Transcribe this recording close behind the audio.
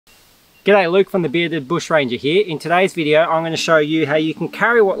G'day, Luke from the Bearded Bushranger here. In today's video I'm going to show you how you can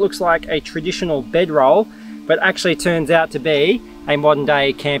carry what looks like a traditional bedroll but actually turns out to be a modern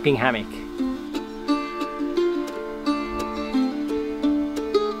day camping hammock.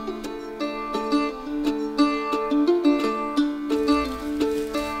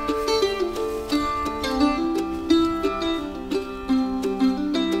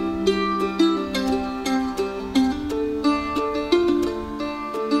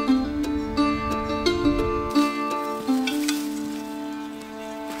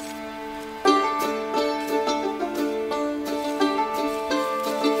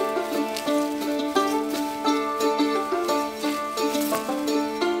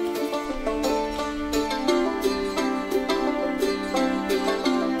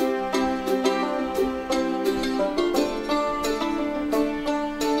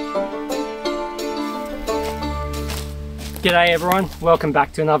 G'day everyone, welcome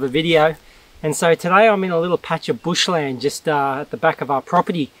back to another video. And so today I'm in a little patch of bushland just at the back of our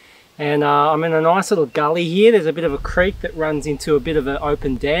property, and I'm in a nice little gully here. There's a bit of a creek that runs into a bit of an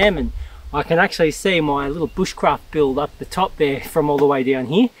open dam, and I can actually see my little bushcraft build up the top there from all the way down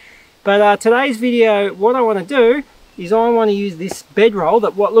here. But today's video, what I want to do is I want to use this bedroll,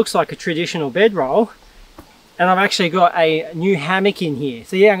 that what looks like a traditional bedroll, and I've actually got a new hammock in here.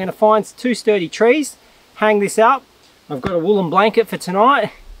 So yeah, I'm going to find two sturdy trees, hang this up. I've got a woolen blanket for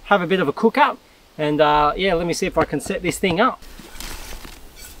tonight, have a bit of a cook up, and yeah, let me see if I can set this thing up.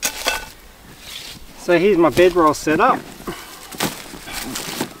 So here's my bedroll set up.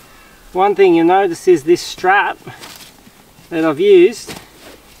 One thing you'll notice is this strap that I've used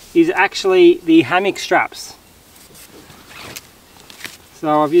is actually the hammock straps.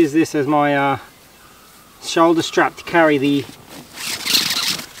 So I've used this as my shoulder strap to carry the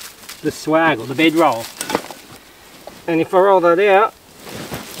swag or the bedroll. And if I roll that out,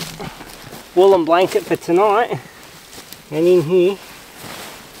 woolen blanket for tonight, and in here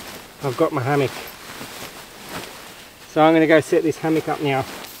I've got my hammock. So I'm going to go set this hammock up now.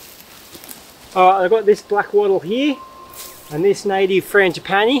 Alright, I've got this black wattle here and this native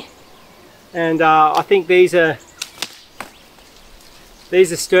frangipani, and I think these are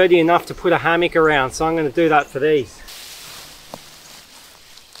sturdy enough to put a hammock around, so I'm going to do that for these.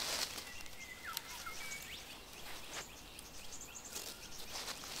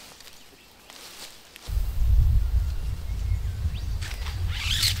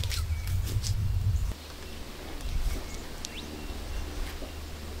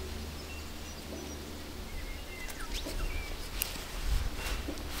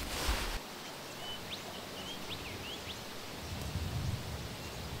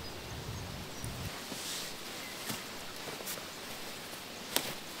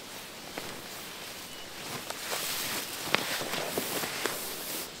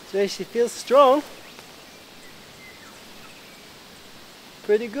 So she feels strong.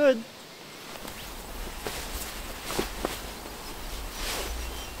 Pretty good.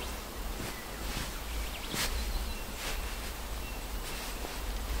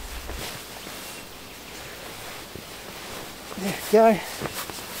 There we go.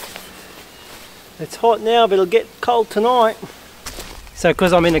 It's hot now, but it'll get cold tonight. So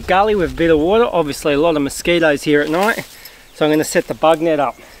because I'm in a gully with a bit of water, obviously a lot of mosquitoes here at night, so I'm going to set the bug net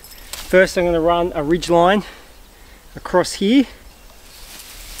up. First I'm going to run a ridge line across here.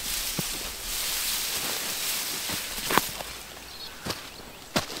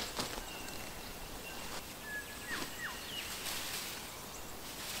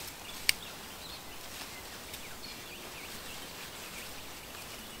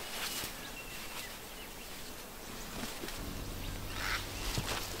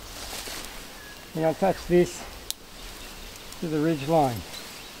 And I'll attach this to the ridge line.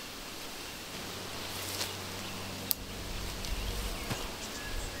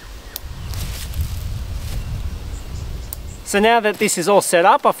 So now that this is all set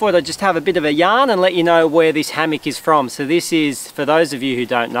up, I thought I'd just have a bit of a yarn and let you know where this hammock is from. So this is, for those of you who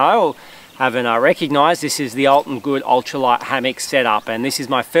don't know or haven't recognised, this is the Alton Good ultralight hammock setup, and this is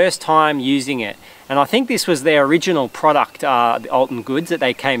my first time using it. And I think this was their original product, the Alton Goods, that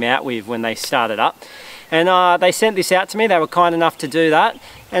they came out with when they started up. And they sent this out to me. They were kind enough to do that.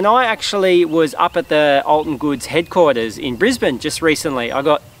 And I actually was up at the Alton Goods headquarters in Brisbane just recently. I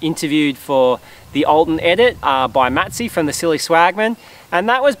got interviewed for the Alton edit by Matsy from the Silly Swagman, and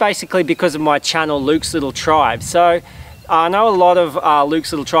that was basically because of my channel Luke's Little Tribe. So I know a lot of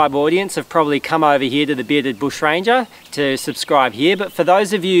Luke's Little Tribe audience have probably come over here to the Bearded Bushranger to subscribe here, but for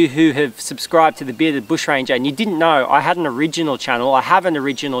those of you who have subscribed to the Bearded Bushranger and you didn't know, I had an original channel. I have an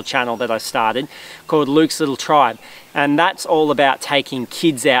original channel that I started called Luke's Little Tribe, and that's all about taking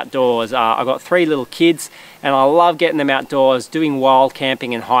kids outdoors. I've got 3 little kids and I love getting them outdoors, doing wild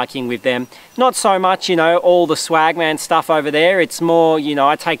camping and hiking with them. Not so much, you know, all the Swagman stuff over there. It's more, you know,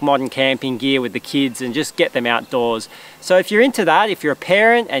 I take modern camping gear with the kids and just get them outdoors. So if you're into that, if you're a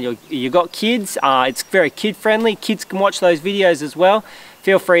parent and you've got kids, it's very kid friendly. Kids can watch those videos as well.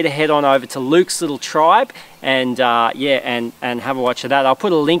 Feel free to head on over to Luke's Little Tribe and and have a watch of that. I'll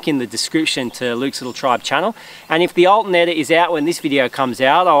put a link in the description to Luke's Little Tribe channel. And if the Alton edit is out when this video comes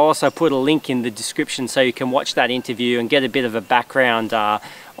out, I'll also put a link in the description so you can watch that interview and get a bit of a background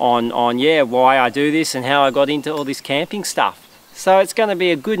on why I do this and how I got into all this camping stuff. So it's going to be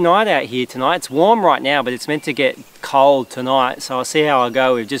a good night out here tonight. It's warm right now, but it's meant to get cold tonight. So I'll see how I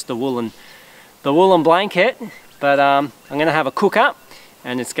go with just the woolen blanket. But I'm going to have a cook up,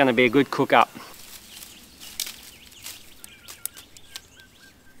 and it's going to be a good cook up.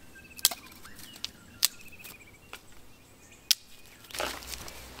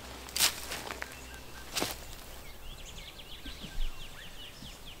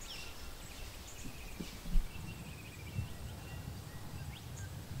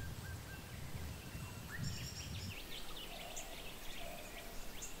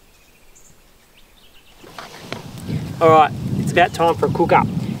 Alright, it's about time for a cook up.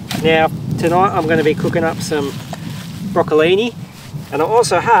 Now, tonight I'm going to be cooking up some broccolini, and I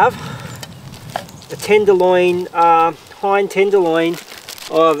also have a tenderloin, hind tenderloin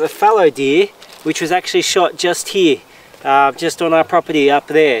of a fallow deer, which was actually shot just here, just on our property up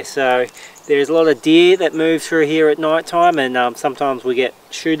there. So there's a lot of deer that move through here at night time, and sometimes we get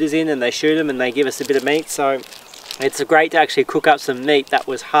shooters in and they shoot them and they give us a bit of meat. So it's great to actually cook up some meat that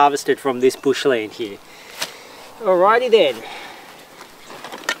was harvested from this bushland here. Alrighty then.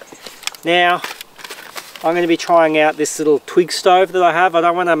 Now I'm going to be trying out this little twig stove that I have. I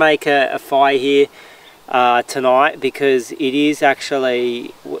don't want to make a fire here tonight because it is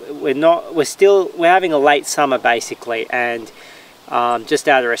actually, we're having a late summer basically, and just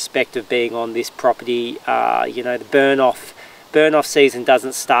out of respect of being on this property, you know, the burn off season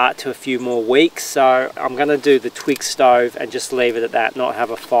doesn't start to a few more weeks, so I'm going to do the twig stove and just leave it at that, not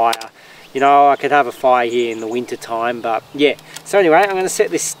have a fire. You know, I could have a fire here in the winter time, but yeah. So anyway, I'm going to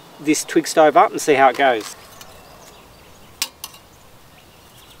set this twig stove up and see how it goes.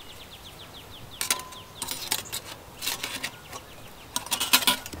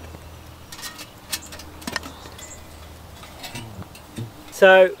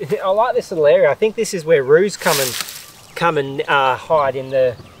 So I like this little area. I think this is where roos come and hide in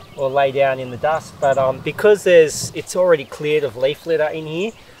the, or lay down in the dust. But because it's already cleared of leaf litter in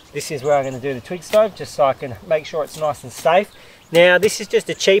here, this is where I'm going to do the twig stove, just so I can make sure it's nice and safe. Now this is just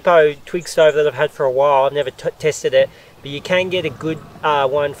a cheapo twig stove that I've had for a while. I've never tested it, but you can get a good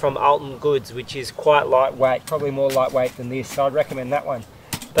one from Alton Goods, which is quite lightweight, probably more lightweight than this, so I'd recommend that one.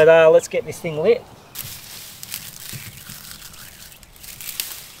 But let's get this thing lit.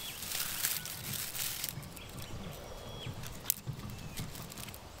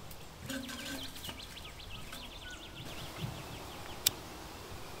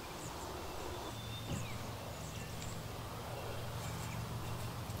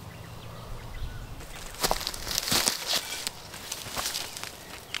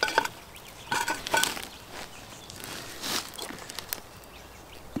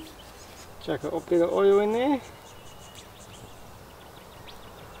 Chuck a bit of oil in there.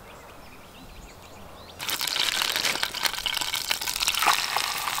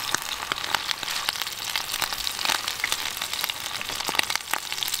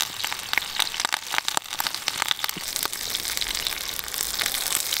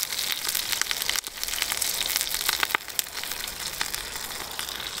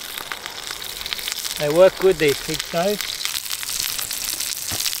 They work good, these twig stoves.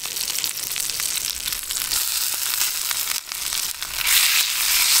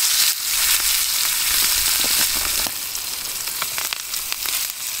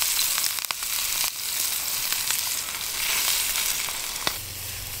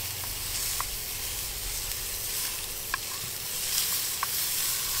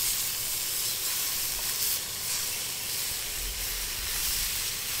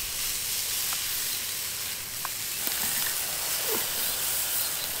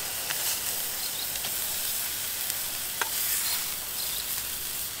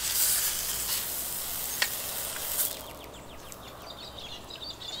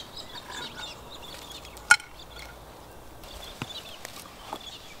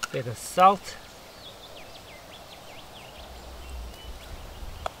 Bit of salt.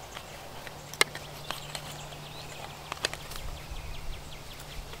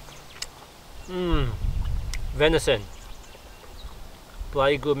 Venison.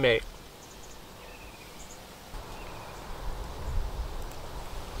 Bloody good meat.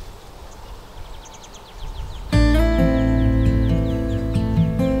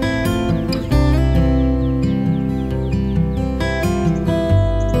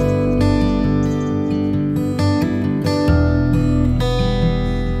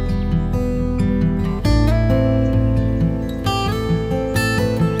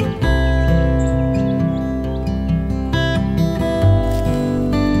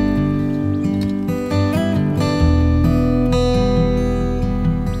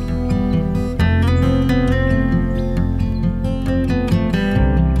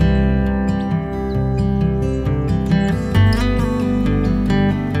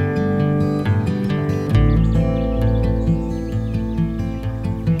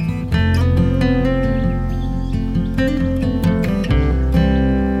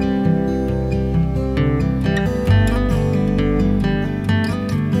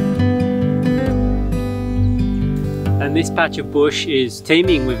 And this patch of bush is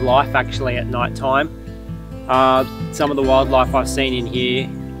teeming with life actually at night time. Some of the wildlife I've seen in here,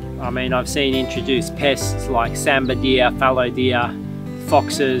 I mean, I've seen introduced pests like sambar deer, fallow deer,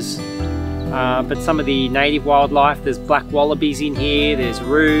 foxes, but some of the native wildlife, there's black wallabies in here, there's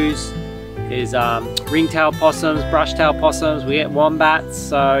roos, there's ringtail possums, brushtail possums, we get wombats,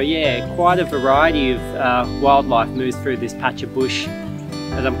 so yeah, quite a variety of wildlife moves through this patch of bush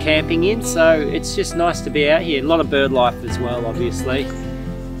that I'm camping in, so it's just nice to be out here. A lot of bird life as well, obviously.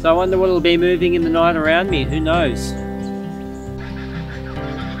 So I wonder what will be moving in the night around me, who knows?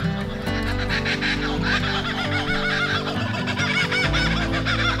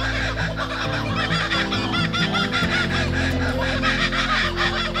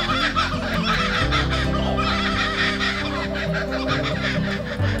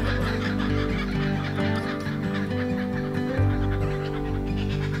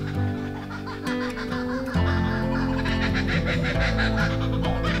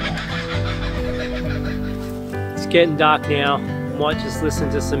 Getting dark now. Might just listen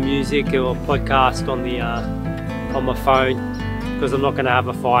to some music or podcast on my phone because I'm not going to have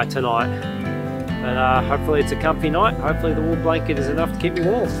a fire tonight. But hopefully it's a comfy night. Hopefully the wool blanket is enough to keep me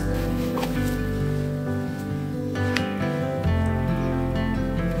warm.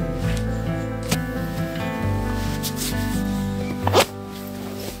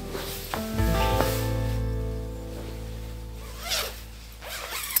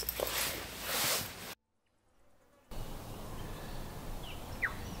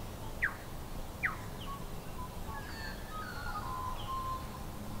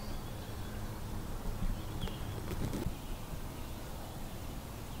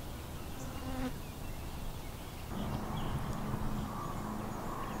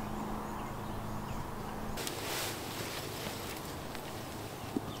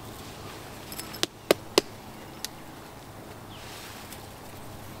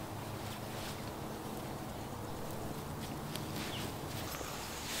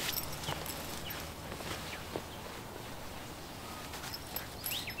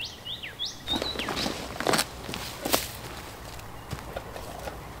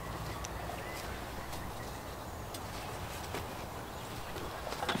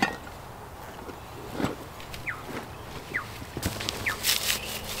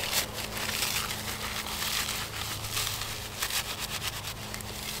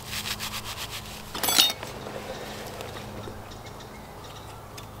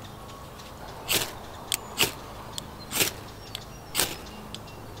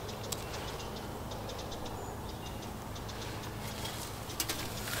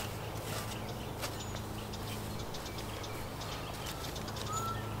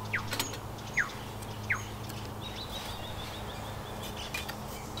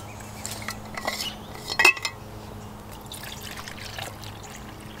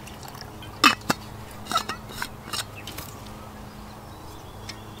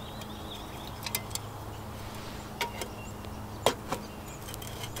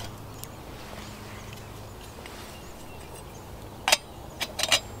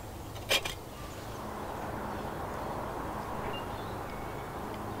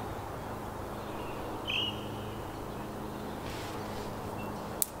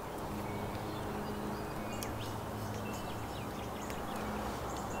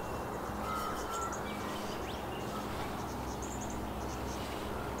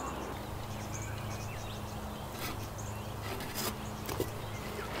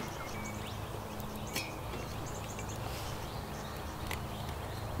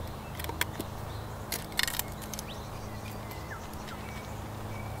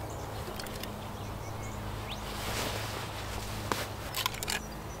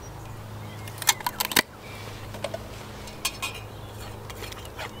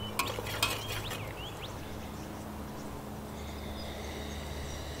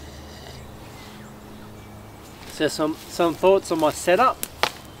 So some thoughts on my setup.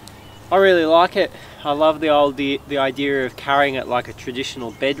 I really like it. I love the idea of carrying it like a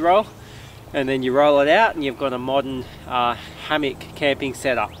traditional bedroll, and then you roll it out and you've got a modern hammock camping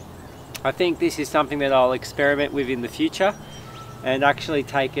setup. I think this is something that I'll experiment with in the future and actually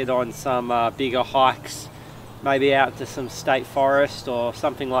take it on some bigger hikes, maybe out to some state forest or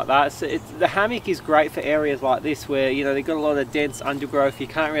something like that. So the hammock is great for areas like this where, you know, they've got a lot of dense undergrowth. You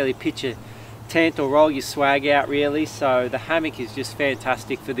can't really pitch a tent or roll your swag out really, so the hammock is just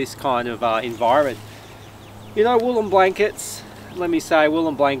fantastic for this kind of environment. You know, woolen blankets, let me say,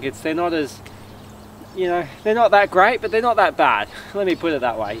 woolen blankets, they're not as, you know, they're not that great, but they're not that bad. Let me put it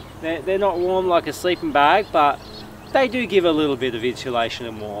that way. They're not warm like a sleeping bag, but they do give a little bit of insulation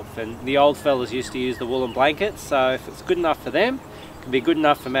and warmth, and the old fellas used to use the woolen blankets, so if it's good enough for them, it can be good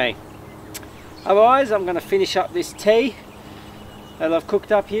enough for me. Otherwise, I'm going to finish up this tea that I've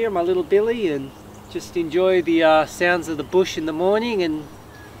cooked up here, my little billy, and just enjoy the sounds of the bush in the morning and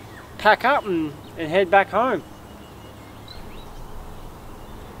pack up and head back home.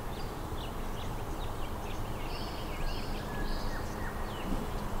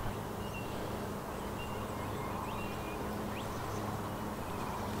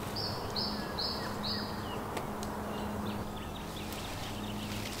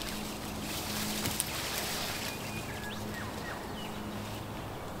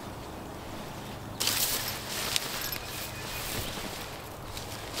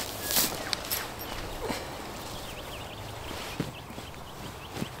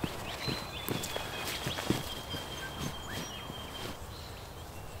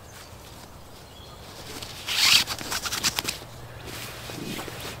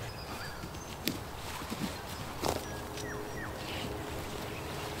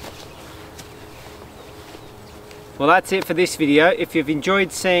 Well, that's it for this video. If you've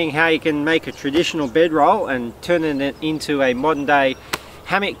enjoyed seeing how you can make a traditional bedroll and turning it into a modern day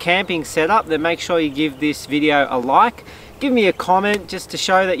hammock camping setup, then make sure you give this video a like. Give me a comment just to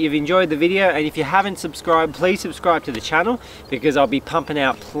show that you've enjoyed the video, and if you haven't subscribed, please subscribe to the channel because I'll be pumping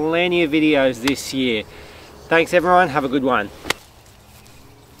out plenty of videos this year. Thanks everyone, have a good one.